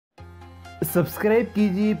Subscribe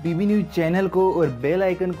कीजिए PB news channel को और बेल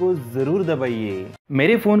आइकन को जरूर दबाइए।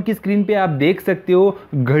 मेरे फ़ोन की स्क्रीन पे आप देख सकते हो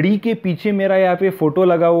घड़ी के पीछे मेरा यहाँ पे फ़ोटो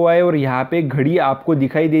लगा हुआ है और यहाँ पे घड़ी आपको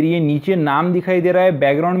दिखाई दे रही है। नीचे नाम दिखाई दे रहा है,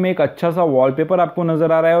 बैकग्राउंड में एक अच्छा सा वॉलपेपर आपको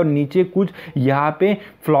नज़र आ रहा है और नीचे कुछ यहाँ पे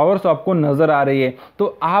फ्लावर्स आपको नज़र आ रही है।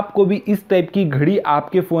 तो आपको भी इस टाइप की घड़ी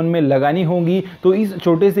आपके फ़ोन में लगानी होगी तो इस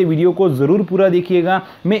छोटे से वीडियो को ज़रूर पूरा देखिएगा।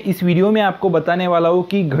 मैं इस वीडियो में आपको बताने वाला हूँ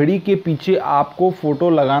कि घड़ी के पीछे आपको फ़ोटो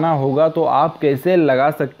लगाना होगा तो आप कैसे लगा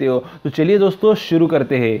सकते हो। तो चलिए दोस्तों शुरू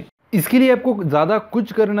करते हैं। इसके लिए आपको ज़्यादा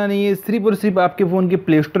कुछ करना नहीं है, सिर्फ और सिर्फ आपके फ़ोन के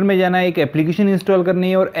प्ले स्टोर में जाना है, एक एप्लीकेशन इंस्टॉल करनी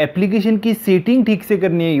है और एप्लीकेशन की सेटिंग ठीक से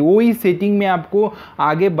करनी है। वही सेटिंग मैं आपको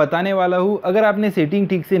आगे बताने वाला हूँ। अगर आपने सेटिंग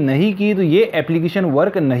ठीक से नहीं की तो ये एप्लीकेशन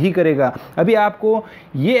वर्क नहीं करेगा। अभी आपको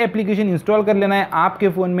ये एप्लीकेशन इंस्टॉल कर लेना है आपके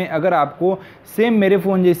फ़ोन में। अगर आपको सेम मेरे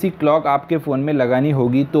फ़ोन जैसी क्लॉक आपके फ़ोन में लगानी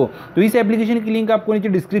होगी तो इस एप्लीकेशन की लिंक आपको नीचे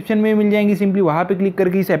डिस्क्रिप्शन में मिल जाएंगी। सिंपली वहाँ पर क्लिक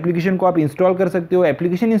करके इस एप्लीकेशन को आप इंस्टॉल कर सकते हो।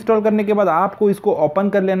 एप्लीकेशन इंस्टॉल करने के बाद आपको इसको ओपन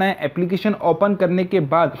कर लेना है। एप्लीकेशन ओपन करने के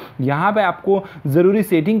बाद यहाँ पे आपको ज़रूरी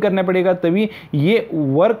सेटिंग करना पड़ेगा तभी ये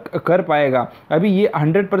वर्क कर पाएगा। अभी ये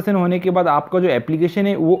 100% होने के बाद आपका जो एप्लीकेशन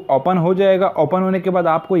है वो ओपन हो जाएगा। ओपन होने के बाद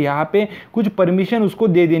आपको यहाँ पे कुछ परमिशन उसको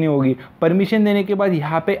दे देनी होगी। परमिशन देने के बाद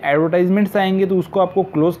यहाँ पे एडवर्टाइजमेंट्स आएंगे तो उसको आपको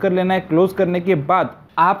क्लोज कर लेना है। क्लोज करने के बाद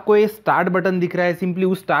आपको ये स्टार्ट बटन दिख रहा है, सिंपली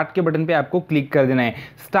उस स्टार्ट के बटन पे आपको क्लिक कर देना है।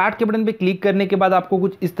 स्टार्ट के बटन पे क्लिक करने के बाद आपको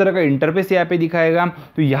कुछ इस तरह का इंटरफेस यहाँ पे दिखाएगा।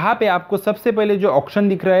 तो यहाँ पे आपको सबसे पहले जो ऑप्शन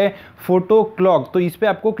दिख रहा है फोटो क्लॉक, तो इस पे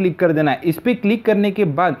आपको क्लिक कर देना है। इस पे क्लिक करने के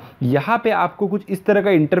बाद यहाँ पे आपको कुछ इस तरह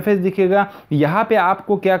का इंटरफेस दिखेगा। यहाँ पे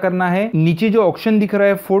आपको क्या करना है, नीचे जो ऑप्शन दिख रहा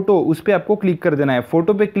है फोटो, उस पर आपको क्लिक कर देना है।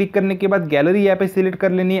 फोटो पे क्लिक करने के बाद गैलरी यहाँ पे सिलेक्ट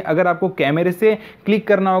कर लेनी है। अगर आपको कैमरे से क्लिक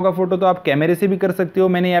करना होगा फोटो तो आप कैमरे से भी कर सकते हो।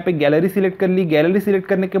 मैंने यहाँ पे गैलरी सिलेक्ट कर ली। गैलरी सिलेक्ट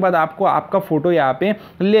करने के बाद आपको आपका फोटो यहाँ पे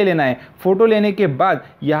ले लेना है। फोटो लेने के बाद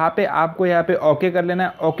यहाँ पे आपको यहाँ पे ओके कर लेना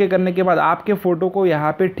है। ओके करने के बाद आपके फोटो को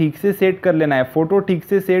यहाँ पे ठीक से सेट कर लेना है। फोटो ठीक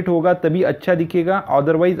से सेट होगा तभी अच्छा दिखेगा,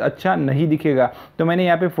 अदरवाइज अच्छा नहीं दिखेगा। तो मैंने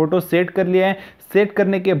यहाँ पे फोटो सेट कर लिया है। सेट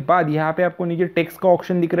करने के बाद यहाँ पे आपको नीचे टेक्स्ट का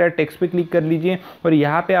ऑप्शन दिख रहा है, टेक्स्ट पे क्लिक कर लीजिए और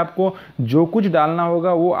यहाँ पे आपको जो कुछ डालना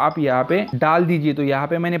होगा वो आप यहाँ पे डाल दीजिए। तो यहाँ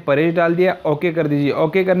पे मैंने परेश डाल दिया, ओके कर दीजिए।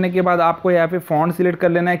 ओके करने के बाद आपको यहाँ पे फॉन्ट सिलेक्ट कर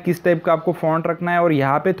लेना है, किस टाइप का आपको फॉन्ट रखना है और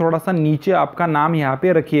यहाँ पे थोड़ा सा नीचे आपका नाम यहाँ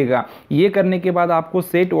पे रखिएगा। ये करने के बाद आपको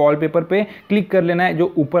सेट वॉलपेपर पे क्लिक कर लेना है,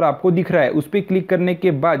 जो ऊपर आपको दिख रहा है उस पर क्लिक करने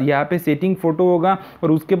के बाद यहाँ पे सेटिंग फोटो होगा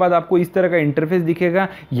और उसके बाद आपको इस तरह का इंटरफेस दिखेगा।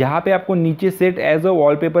 यहाँ पे आपको नीचे सेट एज अ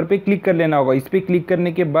वॉलपेपर पे क्लिक कर लेना होगा। इस पे क्लिक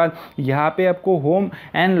करने के बाद यहाँ पे आपको home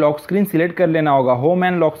and lock screen select कर लेना होगा। Home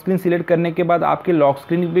and lock screen select करने के बाद आपके लॉक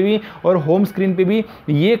स्क्रीन पे भी और होम स्क्रीन पे भी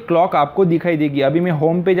ये क्लॉक आपको दिखाई देगी। अभी मैं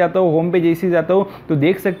होम पे जाता हूँ, होम पे जैसे जाता हूँ तो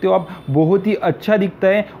देख सकते हो आप बहुत ही अच्छा दिखता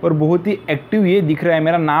है और बहुत ही एक्टिव ये दिख रहा है।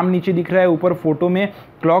 मेरा नाम नीचे दिख रहा है, ऊपर फोटो में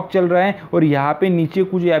क्लॉक चल रहा है और यहाँ पे नीचे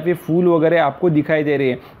कुछ यहाँ पे फूल वगैरह आपको दिखाई दे रहे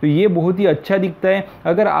हैं। तो ये बहुत ही अच्छा दिखता है।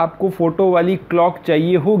 अगर आपको फोटो वाली क्लॉक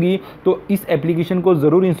चाहिए होगी तो इस एप्लीकेशन को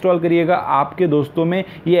ज़रूर इंस्टॉल करिएगा। आपके दोस्तों में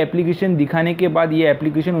ये एप्लीकेशन दिखाने के बाद ये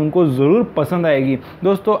एप्लीकेशन उनको ज़रूर पसंद आएगी।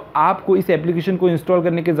 दोस्तों आपको इस एप्लीकेशन को इंस्टॉल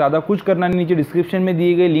करने के ज़्यादा कुछ करना नहीं, नीचे डिस्क्रिप्शन में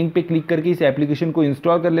दिए गए लिंक पर क्लिक करके इस एप्लीकेशन को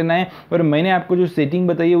इंस्टॉल कर लेना है और मैंने आपको जो सेटिंग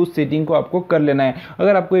बताई है उस सेटिंग को आपको कर लेना है।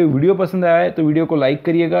 अगर आपको ये वीडियो पसंद आया है तो वीडियो को लाइक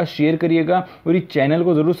करिएगा, शेयर करिएगा और इस चैनल को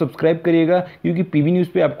जरूर सब्सक्राइब करिएगा क्योंकि पीबी न्यूज़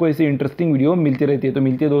पे आपको ऐसे इंटरेस्टिंग वीडियो मिलती रहती है। तो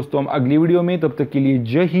मिलते हैं दोस्तों हम अगली वीडियो में, तब तक के लिए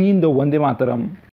जय हिंद, वंदे मातरम।